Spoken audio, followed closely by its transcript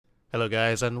Hello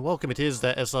guys, and welcome. It is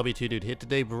ThatSrb2DUDE here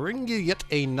today, bringing you yet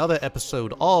another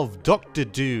episode of Dr.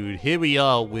 Dude. Here we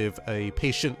are with a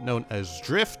patient known as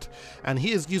Drift, and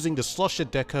he is using the Slosher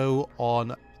Deco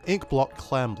on Ink Block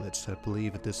Clam Blitz. I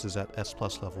believe that this is at S+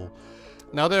 level.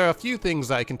 Now, there are a few things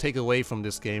that I can take away from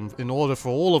this game in order for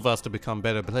all of us to become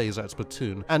better players at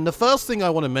Splatoon. And the first thing I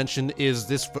want to mention is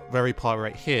this very part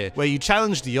right here, where you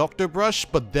challenge the Octobrush,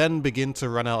 but then begin to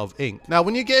run out of ink. Now,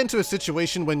 when you get into a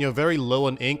situation when you're very low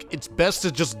on ink, it's best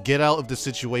to just get out of the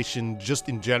situation just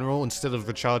in general, instead of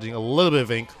recharging a little bit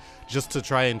of ink just to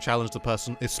try and challenge the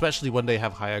person, especially when they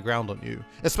have higher ground on you.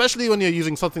 Especially when you're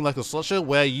using something like a Slosher,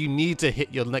 where you need to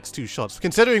hit your next two shots.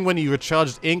 Considering when you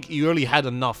recharged ink, you only had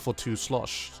enough for 2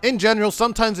 slosh. In general,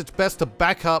 sometimes it's best to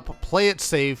back up, play it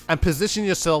safe, and position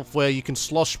yourself where you can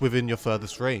slosh within your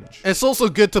furthest range. It's also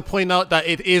good to point out that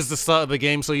it is the start of the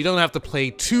game, so you don't have to play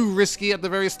too risky at the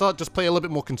very start, just play a little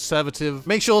bit more conservative.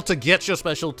 Make sure to get your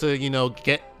special to, you know,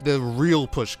 get the real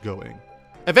push going.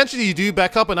 Eventually you do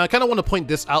back up, and I kind of want to point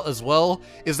this out as well,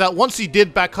 is that once you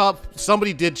did back up,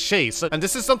 somebody did chase, and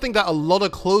this is something that a lot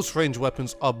of close range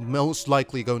weapons are most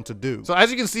likely going to do. So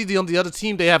as you can see, on the other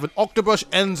team, they have an Octobrush,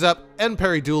 N-Zap,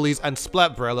 N-Parry Dualies, and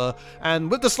Splatbrella, and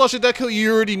with the Slosher Deco,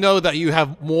 you already know that you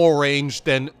have more range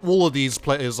than all of these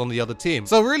players on the other team.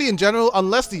 So really, in general,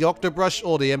 unless the Octobrush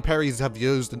or the N-Parries have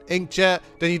used an Inkjet,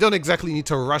 then you don't exactly need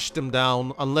to rush them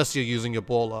down unless you're using your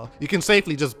baller. You can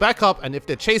safely just back up, and if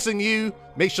they're chasing you,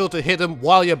 make sure to hit them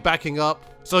while you're backing up,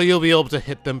 so you'll be able to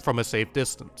hit them from a safe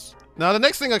distance. Now, the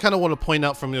next thing I kind of want to point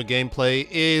out from your gameplay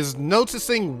is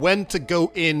noticing when to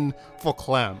go in for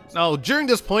clams. Now, during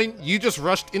this point, you just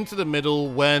rushed into the middle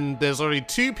when there's already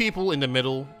 2 people in the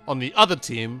middle on the other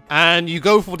team, and you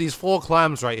go for these 4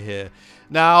 clams right here.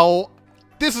 Now,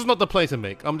 this is not the play to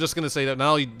make. I'm just going to say that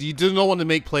now. You do not want to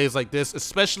make plays like this,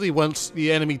 especially once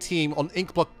the enemy team, on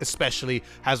Ink Block especially,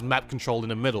 has map control in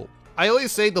the middle. I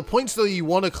always say the points that you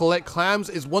want to collect clams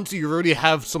is once you already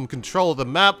have some control of the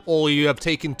map, or you have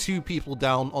taken 2 people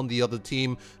down on the other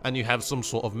team and you have some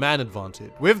sort of man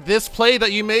advantage. With this play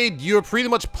that you made, you're pretty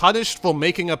much punished for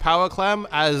making a power clam,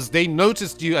 as they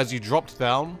noticed you as you dropped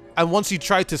down. And once you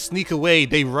tried to sneak away,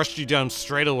 they rushed you down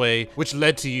straight away, which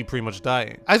led to you pretty much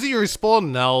dying. As you respawn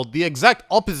now, the exact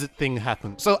opposite thing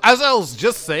happened. So as I was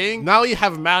just saying, now you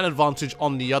have man advantage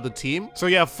on the other team. So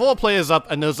you have 4 players up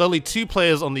and there's only 2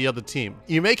 players on the other team.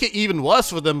 You make it even worse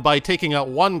for them by taking out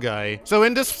 1 guy. So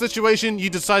in this situation, you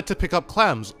decide to pick up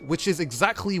clams, which is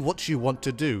exactly what you want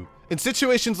to do. In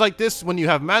situations like this, when you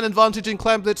have man advantage in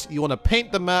Clam Blitz, you want to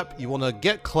paint the map, you want to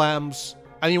get clams,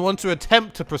 and you want to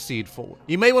attempt to proceed forward.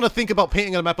 You may want to think about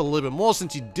painting the map a little bit more,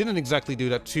 since you didn't exactly do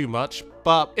that too much,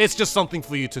 but it's just something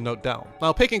for you to note down.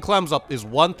 Now, picking clams up is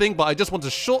one thing, but I just want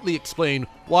to shortly explain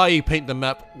why you paint the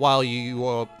map while you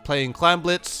are playing Clam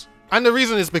Blitz. And the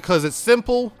reason is because it's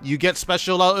simple, you get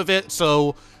special out of it,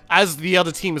 so as the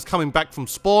other team is coming back from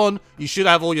spawn, you should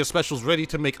have all your specials ready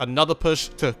to make another push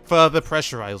to further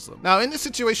pressurize them. Now, in this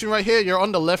situation right here, you're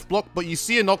on the left block, but you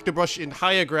see an Octobrush in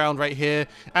higher ground right here,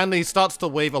 and he starts to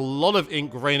wave a lot of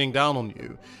ink raining down on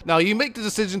you. Now, you make the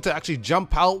decision to actually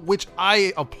jump out, which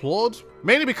I applaud,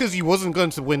 mainly because you wasn't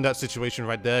going to win that situation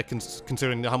right there,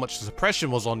 considering how much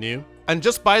suppression was on you. And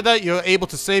just by that, you're able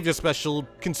to save your special,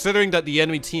 considering that the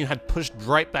enemy team had pushed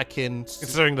right back in,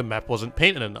 considering the map wasn't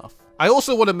painted enough. I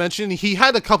also want to mention, he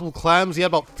had a couple clams, he had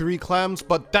about 3 clams,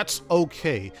 but that's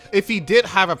okay. If he did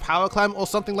have a power clam or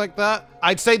something like that,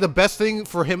 I'd say the best thing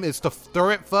for him is to throw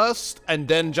it first and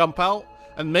then jump out.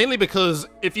 And mainly because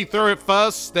if you throw it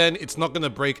first, then it's not going to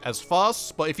break as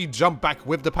fast. But if you jump back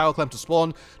with the power clam to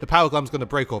spawn, the power clam's going to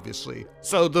break, obviously.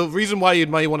 So the reason why you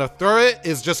might want to throw it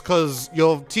is just because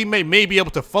your teammate may be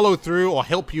able to follow through or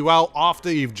help you out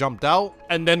after you've jumped out,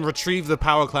 and then retrieve the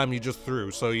power clam you just threw,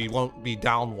 so you won't be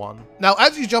down 1. Now,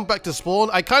 as you jump back to spawn,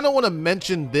 I kind of want to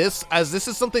mention this, as this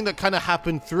is something that kind of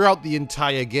happened throughout the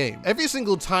entire game. Every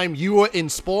single time you were in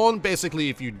spawn, basically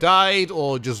if you died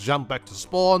or just jumped back to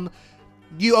spawn,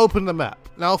 you open the map.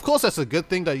 Now, of course, that's a good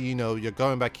thing that, you know, you're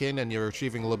going back in and you're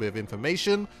retrieving a little bit of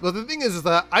information. But the thing is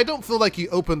that I don't feel like you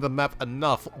open the map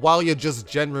enough while you're just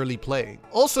generally playing.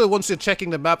 Also, once you're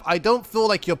checking the map, I don't feel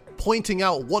like you're pointing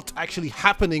out what's actually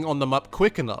happening on the map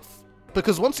quick enough.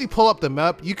 Because once you pull up the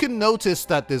map, you can notice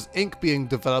that there's ink being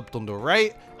developed on the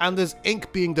right, and there's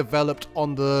ink being developed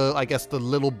on the, I guess, the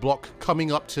little block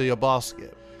coming up to your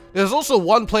basket. There's also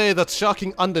 1 player that's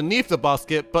sharking underneath the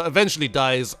basket, but eventually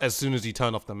dies as soon as you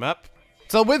turn off the map.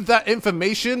 So with that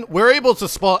information, we're able to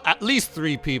spot at least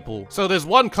 3 people. So there's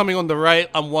 1 coming on the right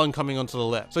and 1 coming onto the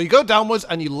left. So you go downwards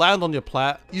and you land on your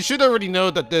plat. You should already know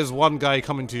that there's 1 guy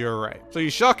coming to your right. So you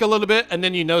shark a little bit and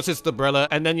then you notice the Brella,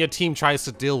 and then your team tries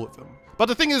to deal with him. But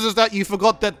the thing is that you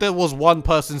forgot that there was one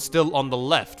person still on the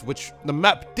left, which the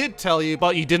map did tell you,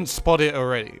 but you didn't spot it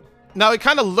already. Now, it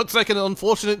kind of looks like an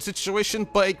unfortunate situation,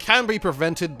 but it can be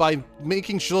prevented by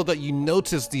making sure that you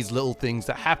notice these little things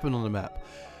that happen on the map.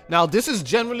 Now, this is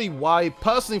generally why,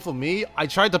 personally for me, I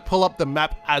tried to pull up the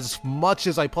map as much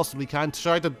as I possibly can, to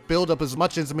try to build up as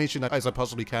much information as I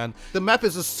possibly can. The map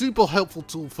is a super helpful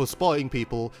tool for spotting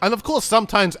people, and of course,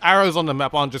 sometimes arrows on the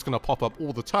map aren't just going to pop up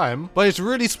all the time, but it's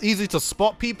really easy to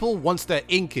spot people once they're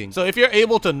inking. So if you're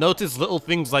able to notice little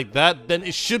things like that, then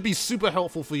it should be super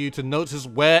helpful for you to notice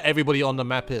where everybody on the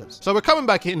map is. So we're coming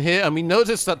back in here, and we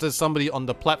notice that there's somebody on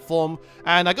the platform,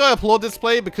 and I gotta applaud this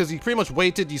play because you pretty much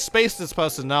waited, you spaced this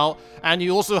person out, and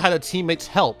you also had a teammate's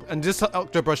help, and this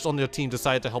octobrush on your team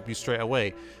decided to help you straight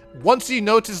away. Once you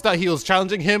noticed that he was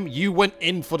challenging him, you went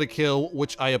in for the kill,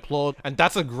 which I applaud, and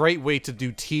that's a great way to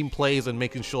do team plays and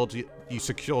making sure you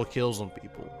secure kills on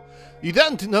people. You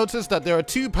then notice that there are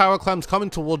 2 power clams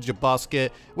coming towards your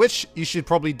basket, which you should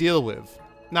probably deal with.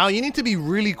 Now, you need to be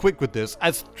really quick with this,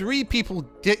 as 3 people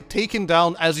get taken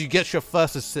down as you get your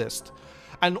first assist.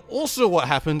 And also what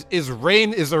happened is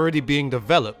rain is already being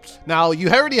developed. Now, you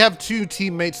already have 2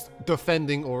 teammates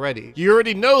defending already. You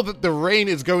already know that the rain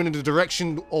is going in the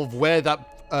direction of where that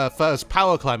first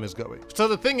power climb is going. So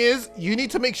the thing is, you need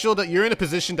to make sure that you're in a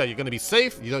position that you're going to be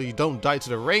safe, you don't die to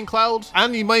the rain clouds,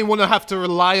 and you may want to have to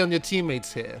rely on your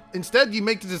teammates here. Instead, you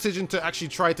make the decision to actually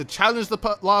try to challenge the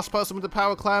last person with the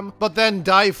power climb, but then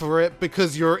die for it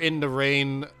because you're in the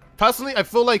rain. Personally, I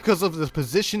feel like because of the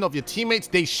position of your teammates,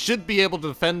 they should be able to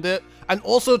defend it, and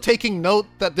also taking note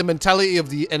that the mentality of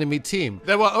the enemy team.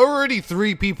 There were already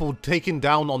 3 people taken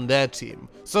down on their team,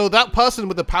 so that person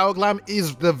with the power clam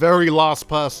is the very last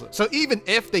person. So even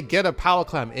if they get a power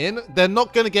clam in, they're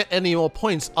not going to get any more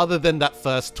points other than that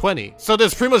first 20. So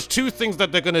there's pretty much 2 things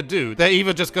that they're going to do. They're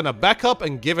either just going to back up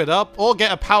and give it up, or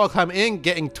get a power clam in,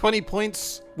 getting 20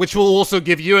 points, which will also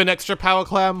give you an extra power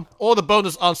clam, or the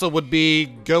bonus answer would be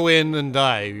go in and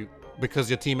die,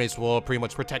 because your teammates were pretty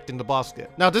much protecting the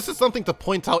basket. Now, this is something to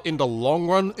point out in the long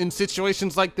run in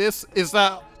situations like this, is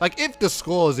that, like, if the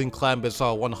scores in Clam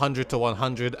are 100 to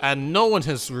 100 and no one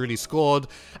has really scored,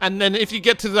 and then if you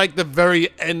get to, like, the very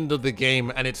end of the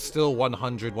game and it's still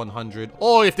 100,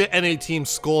 or if the NA team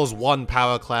scores 1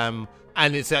 power clam,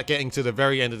 and it's at getting to the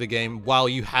very end of the game while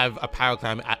you have a power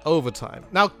clam at overtime.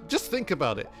 Now, just think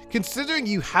about it. Considering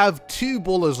you have 2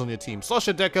 ballers on your team,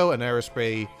 SlosherDeco and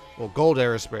Aerospray, or Gold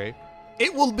Aerospray,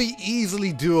 it will be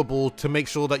easily doable to make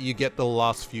sure that you get the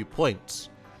last few points.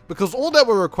 Because all that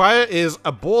will require is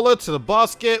a baller to the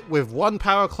basket with 1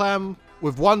 power clam,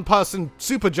 with 1 person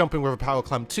super jumping with a power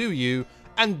clam to you,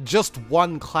 and just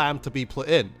 1 clam to be put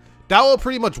in. That will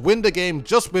pretty much win the game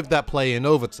just with that play in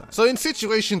overtime. So in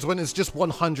situations when it's just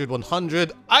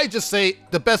 100, I just say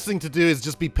the best thing to do is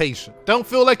just be patient. Don't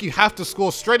feel like you have to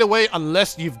score straight away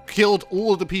unless you've killed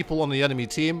all of the people on the enemy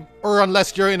team, or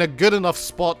unless you're in a good enough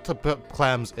spot to put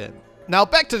clams in. Now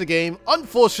back to the game.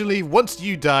 Unfortunately, once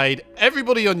you died,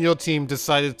 everybody on your team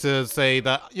decided to say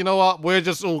that, you know what, we're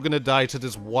just all gonna die to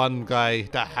this one guy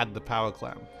that had the power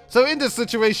clam. So in this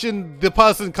situation, the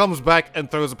person comes back and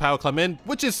throws a power clam in,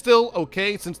 which is still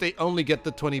okay since they only get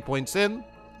the 20 points in.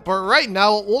 But right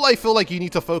now, all I feel like you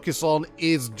need to focus on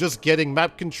is just getting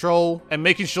map control and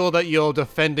making sure that you're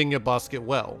defending your basket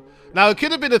well. Now, it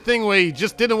could have been a thing where you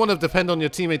just didn't want to depend on your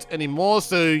teammates anymore,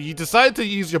 so you decided to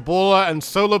use your baller and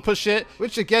solo push it,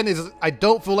 which again I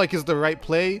don't feel like is the right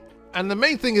play. And the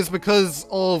main thing is because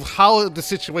of how the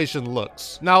situation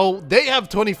looks. Now, they have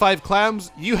 25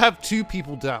 clams, you have 2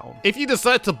 people down. If you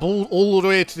decide to ball all the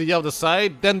way to the other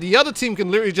side, then the other team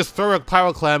can literally just throw a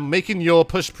power clam, making your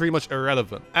push pretty much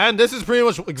irrelevant. And this is pretty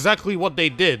much exactly what they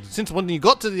did, since when you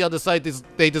got to the other side,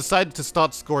 they decided to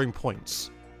start scoring points.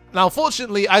 Now,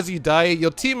 fortunately, as you die,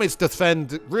 your teammates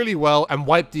defend really well and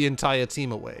wipe the entire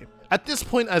team away. At this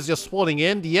point, as you're spawning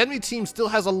in, the enemy team still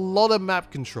has a lot of map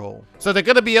control. So they're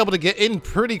going to be able to get in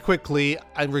pretty quickly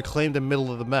and reclaim the middle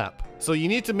of the map. So you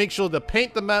need to make sure to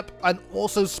paint the map and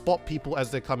also spot people as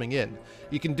they're coming in.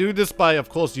 You can do this by, of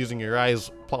course, using your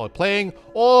eyes while playing,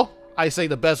 or I say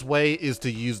the best way is to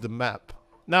use the map.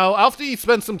 Now, after you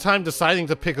spend some time deciding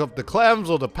to pick up the clams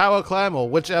or the power clam or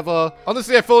whichever,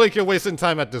 honestly, I feel like you're wasting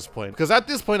time at this point. Because at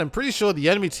this point, I'm pretty sure the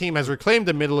enemy team has reclaimed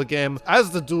the middle again as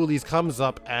the dualies comes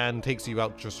up and takes you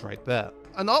out just right there.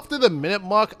 And after the minute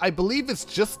mark, I believe it's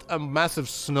just a massive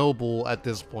snowball at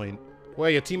this point. where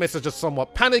your teammates are just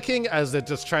somewhat panicking as they're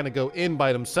just trying to go in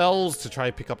by themselves to try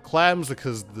and pick up clams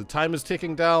because the time is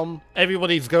ticking down.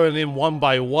 Everybody's going in one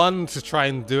by one to try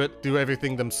and do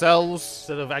everything themselves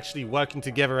instead of actually working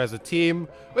together as a team,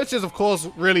 which is of course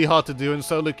really hard to do in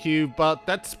solo queue, but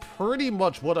that's pretty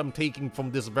much what I'm taking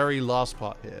from this very last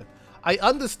part here. I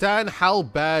understand how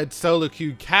bad solo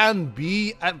queue can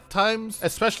be at times,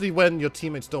 especially when your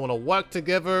teammates don't want to work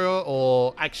together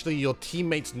or actually your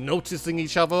teammates noticing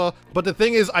each other. But the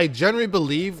thing is, I generally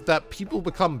believe that people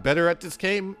become better at this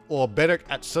game or better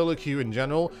at solo queue in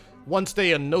general once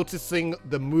they are noticing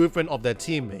the movement of their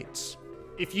teammates.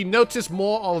 If you notice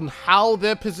more on how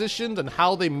they're positioned and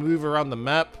how they move around the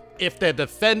map, if they're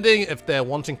defending, if they're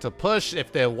wanting to push,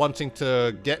 if they're wanting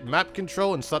to get map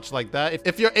control and such like that.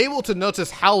 If you're able to notice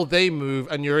how they move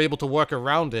and you're able to work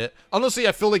around it, honestly,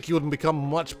 I feel like you would become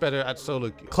much better at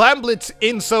solo queue. Clam Blitz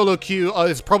in solo queue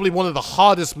is probably one of the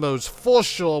hardest modes for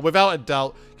sure, without a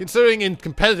doubt, considering in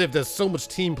competitive there's so much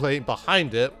team play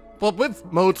behind it. But with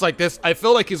modes like this, I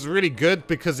feel like it's really good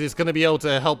because it's going to be able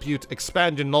to help you to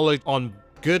expand your knowledge on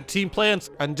good team play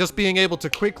and just being able to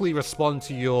quickly respond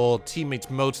to your teammates'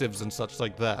 motives and such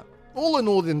like that. All in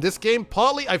all, in this game,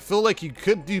 partly I feel like you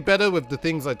could do better with the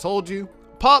things I told you.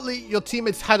 Partly, your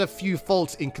teammates had a few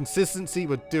faults in consistency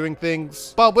with doing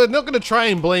things, but we're not going to try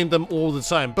and blame them all the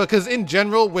time, because in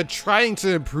general, we're trying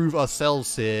to improve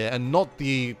ourselves here and not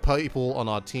the people on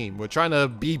our team. We're trying to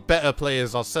be better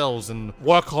players ourselves and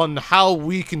work on how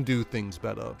we can do things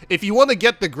better. If you want to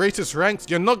get the greatest ranks,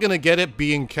 you're not going to get it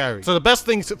being carried. So the best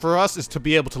thing for us is to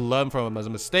be able to learn from our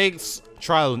mistakes,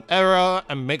 trial and error,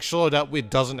 and make sure that it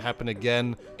doesn't happen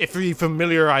again if we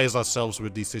familiarize ourselves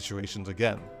with these situations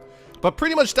again. But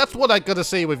pretty much that's what I gotta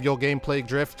say with your gameplay,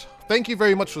 Drift. Thank you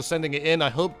very much for sending it in.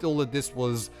 I hope all of this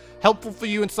was helpful for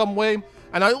you in some way.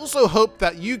 And I also hope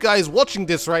that you guys watching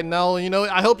this right now, you know,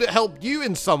 I hope it helped you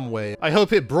in some way. I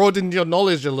hope it broadened your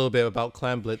knowledge a little bit about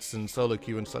Clam Blitz and solo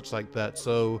queue and such like that.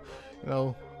 So, you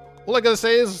know, all I gotta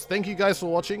say is thank you guys for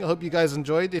watching. I hope you guys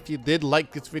enjoyed. If you did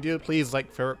like this video, please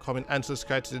like, favorite, comment, and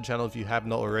subscribe to the channel if you have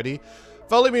not already.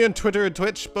 Follow me on Twitter and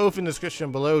Twitch, both in the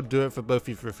description below. Do it for both of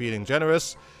you for feeling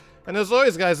generous. And as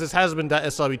always, guys, this has been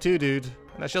ThatSrb2DUDE,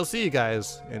 and I shall see you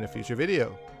guys in a future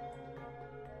video.